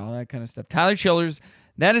 Ticketmaster and all that kind of stuff. Tyler Childers,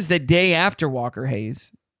 that is the day after Walker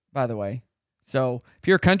Hayes, by the way. So if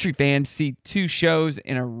you're a country fan, see 2 shows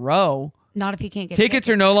in a row. Not if you can't get tickets.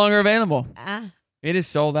 Are no longer available. It is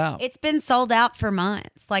sold out. It's been sold out for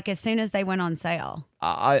months, like as soon as they went on sale.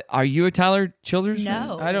 Are you a Tyler Childers fan?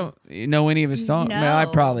 No. I don't know any of his songs. No. I mean, I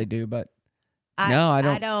probably do, but no, I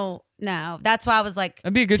don't. I don't know. That's why I was like,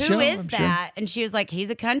 that'd be a good show. Who is I'm that? sure. And she was like, he's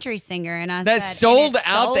a country singer. And I said, sold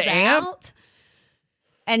out the Amp?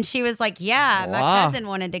 And she was like, yeah, my cousin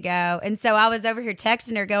wanted to go. And so I was over here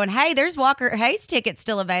texting her going, hey, there's Walker Hayes tickets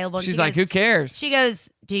still available. And She's like, who cares? She goes,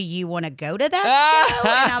 do you want to go to that show?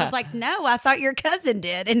 And I was like, no, I thought your cousin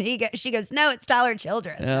did. And she goes, no, it's Tyler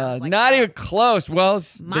Childers. Like, not even close. Well,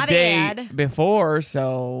 it's the day bad. before.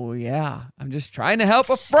 So, yeah, I'm just trying to help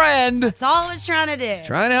a friend. That's all I was trying to do.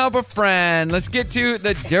 Trying to help a friend. Let's get to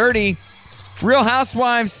the dirty. Real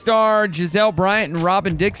Housewives star Giselle Bryant and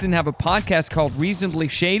Robin Dixon have a podcast called Reasonably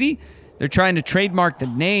Shady. They're trying to trademark the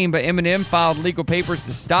name, but Eminem filed legal papers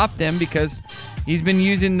to stop them because he's been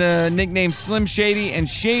using the nickname Slim Shady and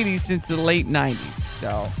Shady since the late 90s.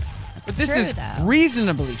 So, but this is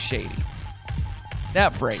Reasonably Shady.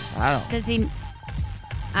 That phrase, I don't know. Does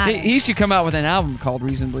he should come out with an album called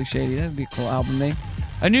Reasonably Shady. That'd be a cool album name.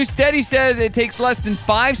 A new study says it takes less than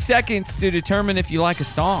 5 seconds to determine if you like a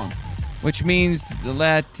song, which means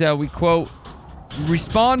that we, quote,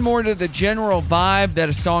 respond more to the general vibe that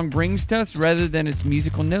a song brings to us rather than its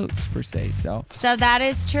musical notes, per se. So that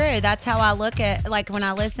is true. That's how I look at, like, when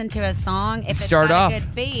I listen to a song, if it's got a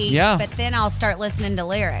good beat, yeah. But then I'll start listening to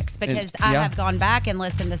lyrics because I have gone back and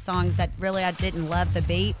listened to songs that really I didn't love the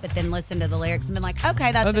beat, but then listened to the lyrics and been like,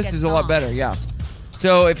 okay, that's this good is song. a lot better, yeah.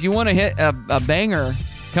 So if you want to hit a banger,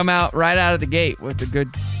 come out right out of the gate with a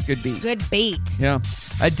good beat. Good beat. Yeah.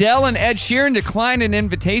 Adele and Ed Sheeran declined an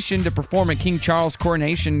invitation to perform at King Charles'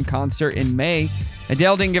 coronation concert in May.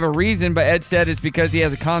 Adele didn't give a reason, but Ed said it's because he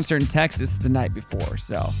has a concert in Texas the night before,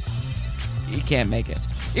 so he can't make it.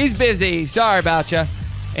 He's busy. Sorry about you.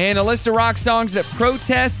 And a list of rock songs that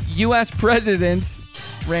protest U.S. presidents,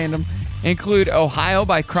 random, include Ohio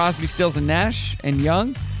by Crosby, Stills, and Nash and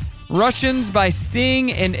Young, Russians by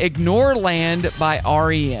Sting, and Ignore Land by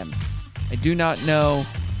R.E.M. I do not know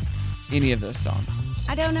any of those songs.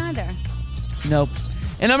 I don't either. Nope.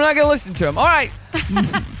 And I'm not going to listen to him. All right.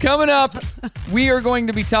 Coming up, we are going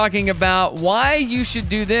to be talking about why you should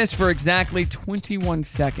do this for exactly 21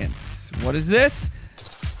 seconds. What is this?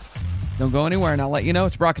 Don't go anywhere, and I'll let you know.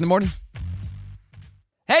 It's Brock in the morning.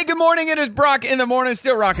 Hey, good morning. It is Brock in the morning.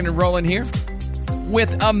 Still rocking and rolling here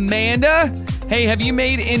with Amanda. Hey, have you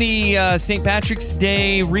made any St. Patrick's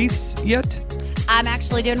Day wreaths yet? I'm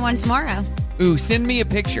actually doing one tomorrow. Ooh, send me a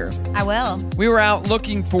picture. I will. We were out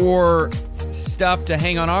looking for stuff to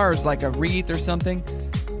hang on ours, like a wreath or something,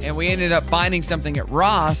 and we ended up finding something at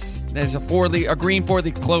Ross. There's a green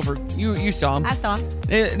 4-leaf clover. You saw them. I saw them.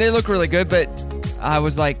 They look really good, but I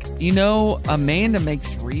was like, Amanda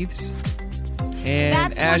makes wreaths. And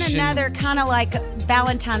that's Ashton, another kind of like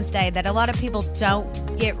Valentine's Day that a lot of people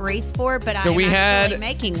don't get wreaths for, but I'm actually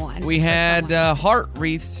making one. We had heart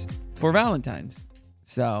wreaths for Valentine's.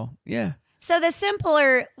 So, yeah. So the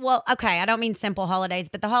simpler, I don't mean simple holidays,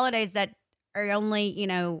 but the holidays that are only,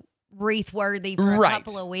 wreath worthy for a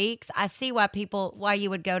couple of weeks. I see why you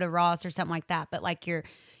would go to Ross or something like that. But like you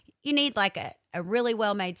need like a really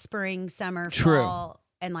well made spring, summer, fall,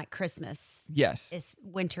 and like Christmas. Yes. Is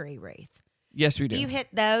wintry wreath. Yes, we do. You hit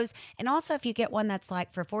those. And also if you get one that's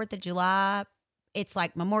like for 4th of July, it's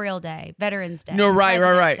like Memorial Day, Veterans Day. No,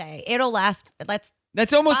 right. Day. It'll last.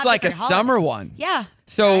 That's almost like a summer one. Yeah.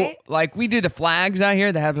 So like we do the flags out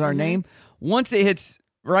here that have our name. Once it hits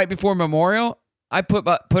right before Memorial, I put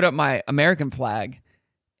up my American flag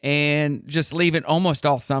and just leave it almost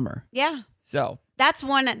all summer. Yeah. So that's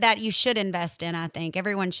one that you should invest in, I think.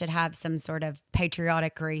 Everyone should have some sort of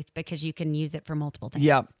patriotic wreath because you can use it for multiple things.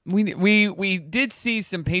 Yeah. We did see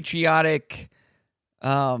some patriotic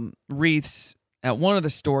wreaths at one of the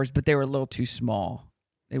stores, but they were a little too small.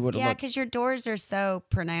 They would have because your doors are so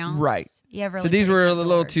pronounced. Right. You have really so these were a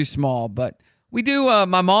little doors. too small, but we do.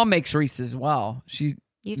 My mom makes wreaths as well. She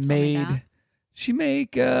made our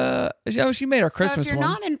Christmas So if you're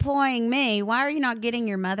ones. not employing me, why are you not getting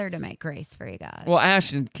your mother to make wreaths for you guys? Well,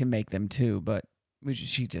 Ashton can make them too, but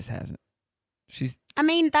she just hasn't.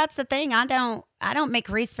 That's the thing. I don't make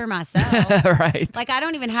wreaths for myself. Right. Like I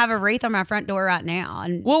don't even have a wreath on my front door right now.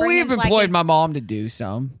 And we've employed my mom to do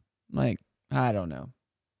some. Like, I don't know.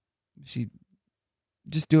 She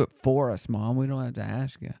just do it for us, Mom. We don't have to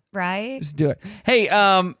ask you. Right. Just do it. Hey,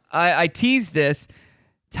 I teased this.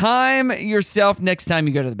 Time yourself next time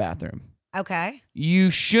you go to the bathroom. Okay. You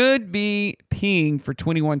should be peeing for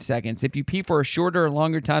 21 seconds. If you pee for a shorter or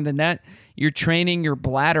longer time than that, you're training your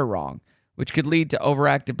bladder wrong, which could lead to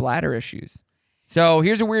overactive bladder issues. So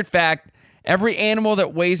here's a weird fact. Every animal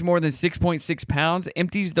that weighs more than 6.6 pounds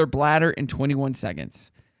empties their bladder in 21 seconds.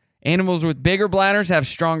 Animals with bigger bladders have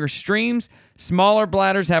stronger streams. Smaller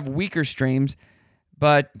bladders have weaker streams,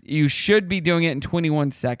 but you should be doing it in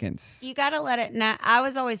 21 seconds. You got to let it. I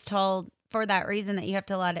was always told for that reason that you have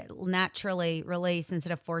to let it naturally release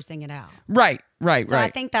instead of forcing it out. Right. So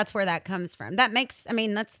I think that's where that comes from.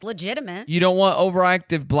 That's legitimate. You don't want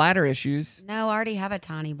overactive bladder issues. No, I already have a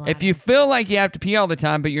tiny bladder. If you feel like you have to pee all the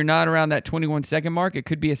time, but you're not around that 21 second mark, it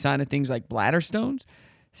could be a sign of things like bladder stones,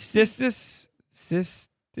 cystis,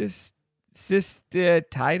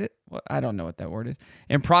 cystitis, I don't know what that word is,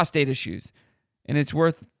 and prostate issues. And it's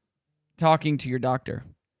worth talking to your doctor.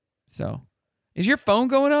 So, is your phone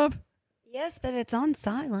going off? Yes, but it's on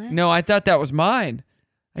silent. No, I thought that was mine.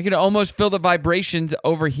 I could almost feel the vibrations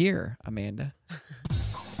over here, Amanda.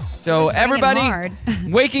 So everybody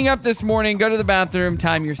waking up this morning, go to the bathroom,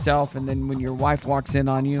 time yourself, and then when your wife walks in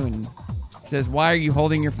on you and says, "Why are you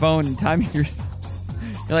holding your phone and timing yourself?"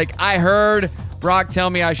 You're like, "I heard Brock tell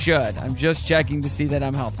me I should. I'm just checking to see that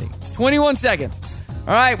I'm healthy." 21 seconds.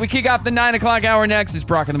 All right, we kick off the 9 o'clock hour next. It's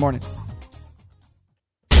Brock in the morning.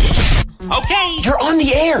 Okay. You're on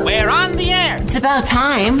the air. We're on the air. It's about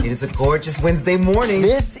time. It is a gorgeous Wednesday morning.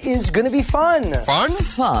 This is going to be fun. Fun?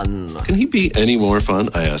 Fun. Can he be any more fun?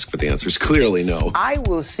 I ask, but the answer is clearly no. I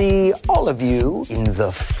will see all of you in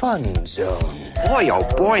the fun zone. Boy, oh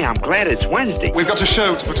boy, I'm glad it's Wednesday. We've got a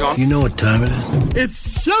show to put on. You know what time it is?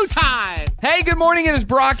 It's showtime. Hey, good morning. It is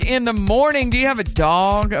Brock in the morning. Do you have a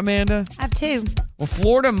dog, Amanda? I have 2. Well,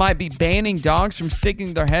 Florida might be banning dogs from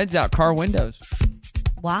sticking their heads out car windows.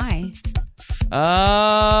 Why?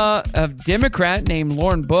 A Democrat named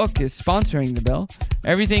Lauren Book is sponsoring the bill.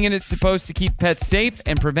 Everything in it's supposed to keep pets safe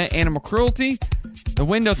and prevent animal cruelty. The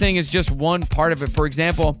window thing is just one part of it. For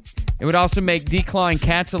example, it would also make declawing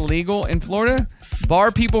cats illegal in Florida,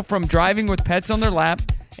 bar people from driving with pets on their lap,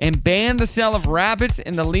 and ban the sale of rabbits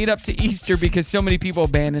in the lead up to Easter because so many people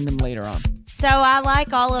abandon them later on. So I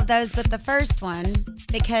like all of those, but the first one,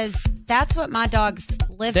 because that's what my dogs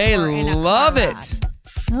live They for. They love it.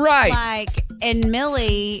 Right. Like, And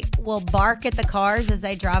Millie will bark at the cars as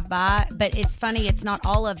they drive by, but it's funny, it's not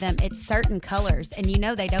all of them. It's certain colors. And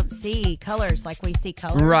they don't see colors like we see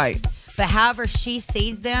colors. Right. But however she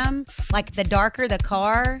sees them, like the darker the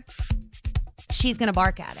car, she's going to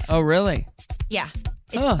bark at it. Oh, really? Yeah.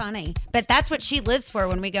 It's funny. But that's what she lives for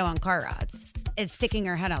when we go on car rides, is sticking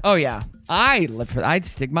her head out. Oh, yeah. I live for that. I'd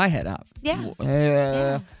stick my head up.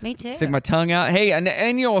 Yeah. Me too. Stick my tongue out. Hey, an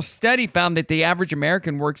annual study found that the average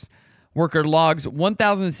American worker logs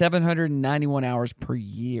 1,791 hours per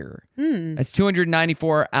year. That's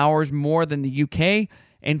 294 hours more than the UK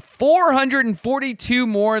and 442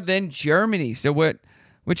 more than Germany. So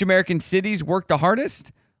which American cities work the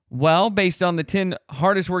hardest? Well, based on the 10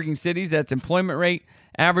 hardest working cities, that's employment rate,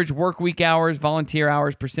 average work week hours, volunteer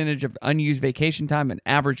hours, percentage of unused vacation time, and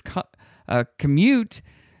average commute.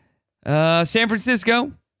 San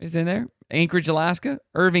Francisco is in there. Anchorage, Alaska.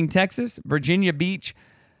 Irving, Texas. Virginia Beach,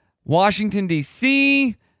 Washington,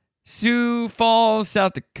 D.C., Sioux Falls,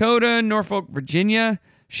 South Dakota, Norfolk, Virginia,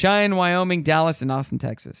 Cheyenne, Wyoming, Dallas, and Austin,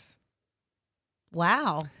 Texas.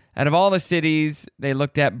 Wow. Out of all the cities they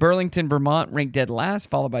looked at, Burlington, Vermont ranked dead last,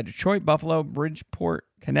 followed by Detroit, Buffalo, Bridgeport,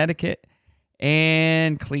 Connecticut,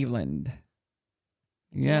 and Cleveland.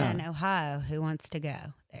 Yeah. And Ohio, who wants to go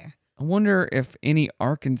there? I wonder if any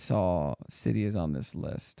Arkansas city is on this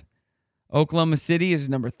list. Oklahoma City is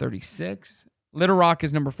number 36. Little Rock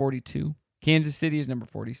is number 42. Kansas City is number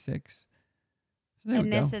 46. So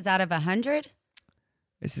and this is out of 100?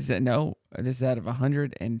 This is out of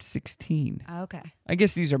 116. Oh, okay. I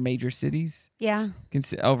guess these are major cities. Yeah.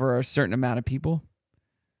 Over a certain amount of people.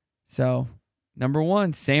 So, number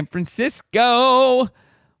 1, San Francisco.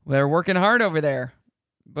 They're working hard over there.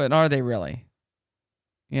 But are they really?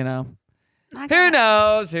 Who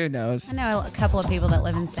knows? Who knows? I know a couple of people that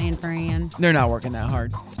live in San Fran. They're not working that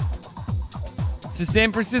hard. It's a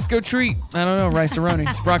San Francisco treat. I don't know. Rice-A-Roni.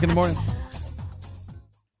 It's Brock in the morning.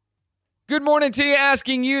 Good morning to you.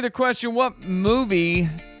 Asking you the question, what movie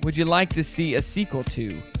would you like to see a sequel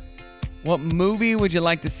to? What movie would you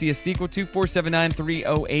like to see a sequel to?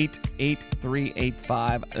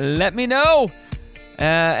 479-308-8385. Let me know.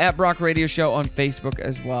 At Brock Radio Show on Facebook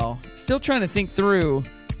as well. Still trying to think through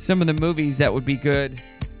some of the movies that would be good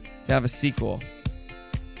to have a sequel.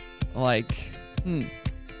 The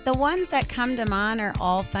ones that come to mind are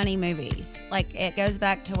all funny movies. Like, it goes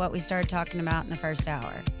back to what we started talking about in the first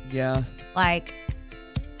hour. Yeah. Like,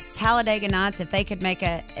 Talladega Nights, if they could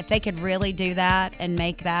really do that and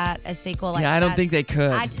make that a sequel. Like I don't think they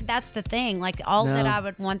could. That's the thing. Like, all that I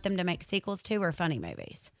would want them to make sequels to are funny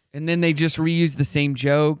movies. And then they just reuse the same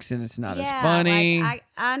jokes, and it's not as funny. Like,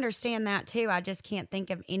 I understand that, too. I just can't think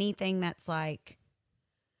of anything that's like...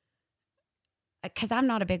 Because I'm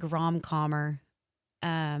not a big rom-commer.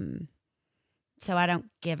 So I don't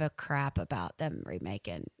give a crap about them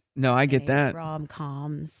remaking. No, I get that.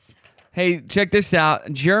 Rom-coms. Hey, check this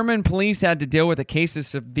out. German police had to deal with a case of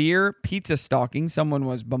severe pizza stalking. Someone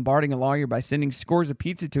was bombarding a lawyer by sending scores of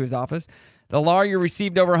pizza to his office. The lawyer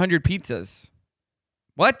received over 100 pizzas.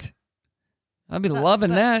 What? I'd be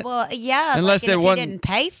loving that. Well, yeah. Unless if you didn't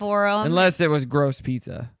pay for them. Unless it was gross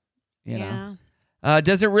pizza. You know.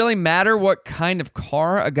 Does it really matter what kind of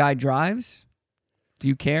car a guy drives? Do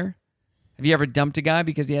you care? Have you ever dumped a guy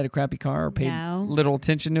because he had a crappy car or paid little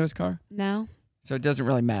attention to his car? No. So it doesn't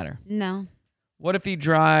really matter? No. What if he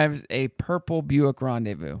drives a purple Buick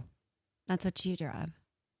Rendezvous? That's what you drive.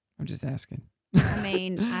 I'm just asking. I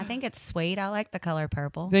mean, I think it's sweet. I like the color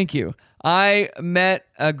purple. Thank you. I met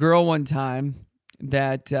a girl one time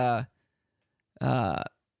that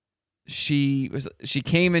she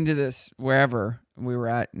came into this wherever we were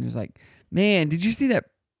at and was like, man, did you see that?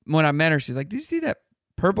 When I met her, she's like, did you see that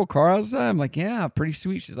purple car outside? I'm like, yeah, pretty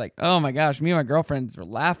sweet. She's like, oh my gosh, me and my girlfriends were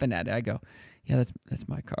laughing at it. I go, yeah, that's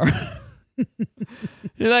my car.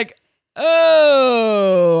 You're like,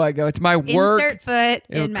 oh, I go, it's my work. Insert foot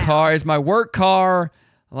in car. mouth. It's my work car.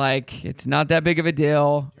 Like, it's not that big of a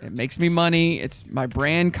deal. It makes me money. It's my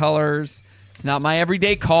brand colors. It's not my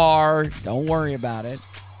everyday car. Don't worry about it.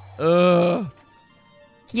 Yeah,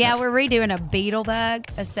 we're redoing a Beetlebug,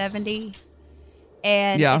 a 70.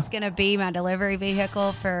 And it's going to be my delivery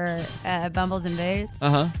vehicle for Bumbles and Boots.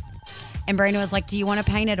 Uh-huh. And Brandon was like, do you want to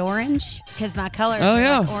paint it orange? Because my colors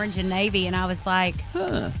are like orange and navy. And I was like,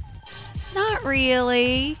 not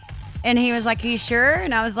really. And he was like, are you sure?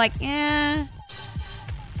 And I was like,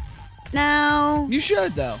 no. You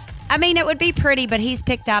should, though. I mean, it would be pretty, but he's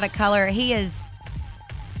picked out a color. He has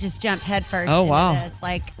just jumped headfirst into this.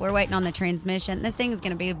 Like, we're waiting on the transmission. This thing is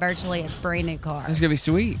going to be virtually a brand new car. It's going to be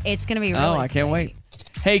sweet. It's going to be really I can't wait.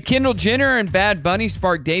 Hey, Kendall Jenner and Bad Bunny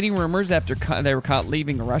sparked dating rumors after they were caught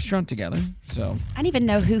leaving a restaurant together. So I didn't even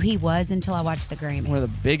know who he was until I watched the Grammys. One of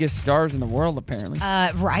the biggest stars in the world, apparently.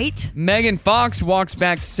 Right? Megan Fox walks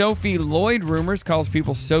back Sophie Lloyd rumors, calls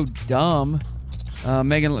people so dumb.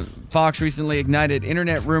 Megan Fox recently ignited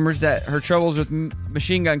internet rumors that her troubles with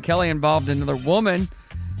Machine Gun Kelly involved another woman.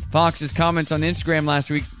 Fox's comments on Instagram last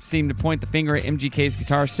week seemed to point the finger at MGK's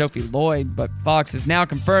guitarist Sophie Lloyd, but Fox has now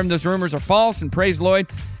confirmed those rumors are false and praised Lloyd,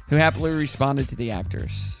 who happily responded to the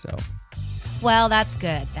actors. So, well, that's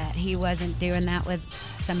good that he wasn't doing that with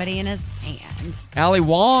somebody in his hand. Ali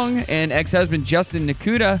Wong and ex-husband Justin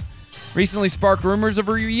Nakuda recently sparked rumors of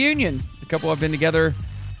a reunion. The couple have been together,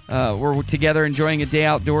 were together enjoying a day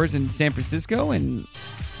outdoors in San Francisco, and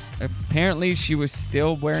apparently she was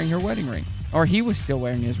still wearing her wedding ring. Or he was still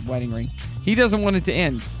wearing his wedding ring. He doesn't want it to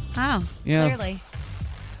end. Oh, Yeah. clearly.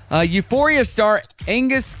 Euphoria star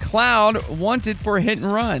Angus Cloud wanted for a hit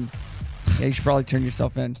and run. Yeah, you should probably turn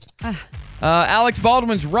yourself in. Alex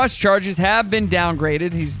Baldwin's Rush charges have been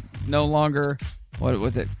downgraded. He's no longer, what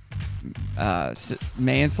was it?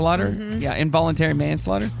 Manslaughter? Mm-hmm. Yeah, involuntary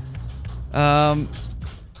manslaughter.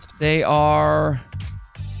 They are,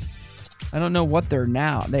 I don't know what they are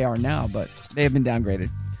now, but they have been downgraded.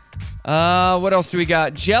 What else do we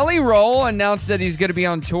got? Jelly Roll announced that he's going to be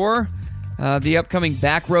on tour, the upcoming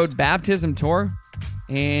Backroad Baptism tour,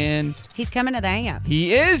 and he's coming to the AMP.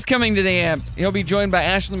 He is coming to the AMP. He'll be joined by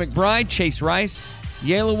Ashley McBride, Chase Rice,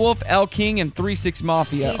 Yayla Wolf, Elle King, and 3-6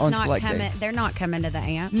 Mafia on select dates. They're not coming to the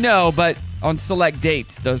AMP. No, but on select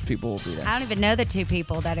dates, those people will be there. I don't even know the two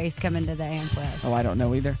people that he's coming to the AMP with. Oh, I don't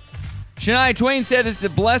know either. Shania Twain said it's a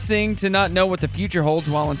blessing to not know what the future holds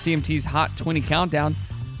while on CMT's Hot 20 Countdown.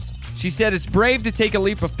 She said it's brave to take a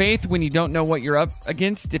leap of faith when you don't know what you're up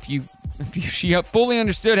against. She fully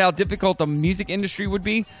understood how difficult the music industry would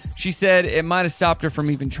be, she said it might have stopped her from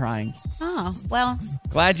even trying. Oh, well.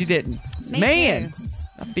 Glad you didn't. Me Man, too.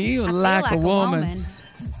 I feel like a woman.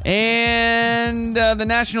 And the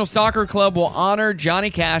National Soccer Club will honor Johnny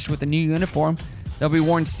Cash with a new uniform. They'll be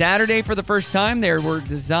worn Saturday for the first time. They were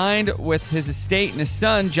designed with his estate and his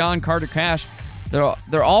son, John Carter Cash.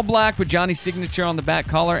 They're all black with Johnny's signature on the back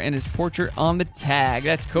collar and his portrait on the tag.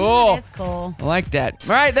 That's cool. That is cool. I like that. All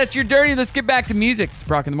right, that's your dirty. Let's get back to music. It's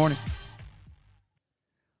Brock in the morning.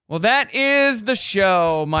 Well, that is the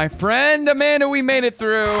show, my friend. Amanda, we made it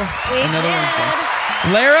through another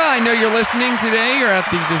Wednesday. Lara, I know you're listening today. You're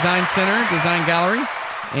at the Design Center, Design Gallery,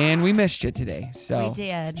 and we missed you today. So we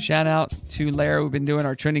did. Shout out to Lara. We've been doing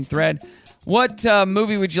our trending thread. What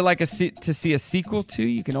movie would you like to see a sequel to?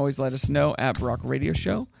 You can always let us know at Brock Radio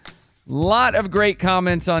Show. Lot of great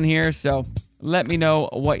comments on here, so let me know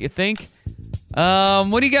what you think.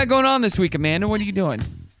 What do you got going on this week, Amanda? What are you doing?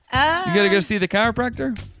 You got to go see the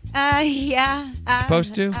chiropractor? Yeah.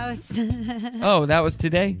 Supposed to? Oh, that was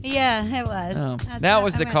today? Yeah, it was. Oh, that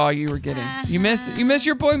was the call you were getting. You miss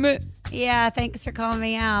your appointment? Yeah, thanks for calling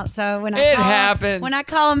me out. So when It happens. When I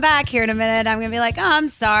call him back here in a minute, I'm gonna be like, "Oh, I'm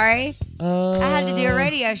sorry. I had to do a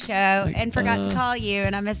radio show and forgot to call you,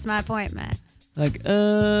 and I missed my appointment." Which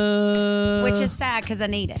is sad because I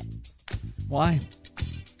need it. Why?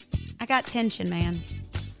 I got tension, man.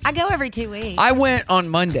 I go every 2 weeks. I went on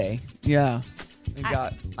Monday. Yeah. It's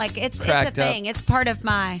a cracked up. thing. It's part of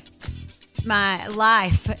my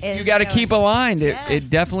life. You got to keep aligned. It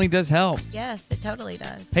definitely does help. Yes, it totally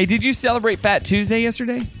does. Hey, did you celebrate Fat Tuesday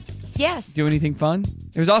yesterday? Yes. Do anything fun?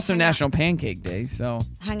 It was also National Pancake Day, so.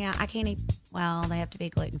 Hung out. I can't eat. Well, they have to be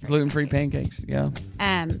gluten-free. Gluten-free pancakes, yeah.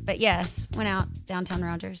 But yes, went out downtown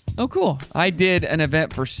Rogers. Oh, cool. I did an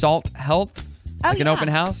event for Salt Health, an open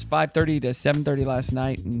house, 5:30 to 7:30 last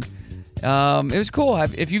night, and it was cool.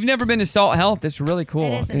 If you've never been to Salt Health, it's really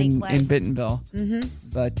cool in Bentonville. Mm-hmm.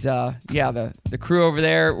 But yeah, the crew over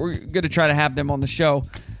there, we're going to try to have them on the show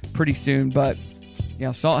pretty soon. But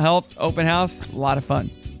yeah, Salt Health open house, a lot of fun.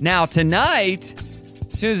 Now tonight,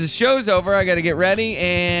 as soon as the show's over, I got to get ready,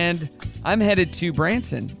 and I'm headed to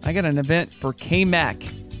Branson. I got an event for K-Mac.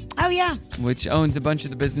 Oh yeah, which owns a bunch of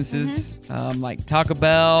the businesses like Taco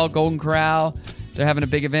Bell, Golden Corral. They're having a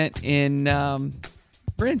big event in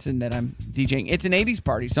Branson that I'm DJing. It's an 80s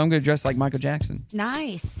party, so I'm going to dress like Michael Jackson.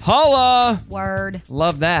 Nice. Holla! Word.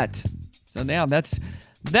 Love that. So yeah,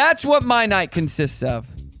 that's what my night consists of,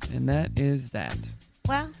 and that is that.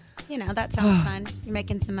 Well, that sounds fun. You're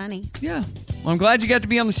making some money. Yeah. Well, I'm glad you got to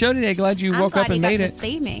be on the show today. Glad you woke up and made it. I'm glad you got to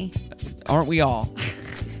see me. Aren't we all?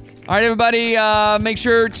 All right, everybody, make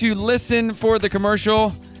sure to listen for the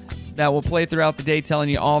commercial that will play throughout the day, telling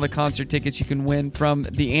you all the concert tickets you can win from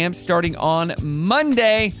the AMP starting on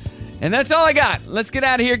Monday. And that's all I got. Let's get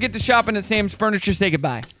out of here, get to shopping at Sam's Furniture. Say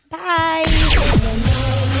goodbye. Bye.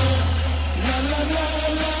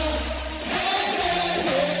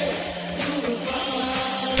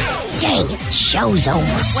 Hey, show's over.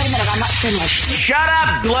 Wait a minute, I'm not finished. Shut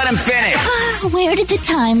up! Let him finish. Where did the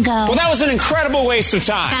time go? Well, that was an incredible waste of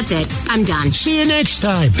time. That's it. I'm done. See you next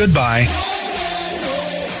time. Goodbye.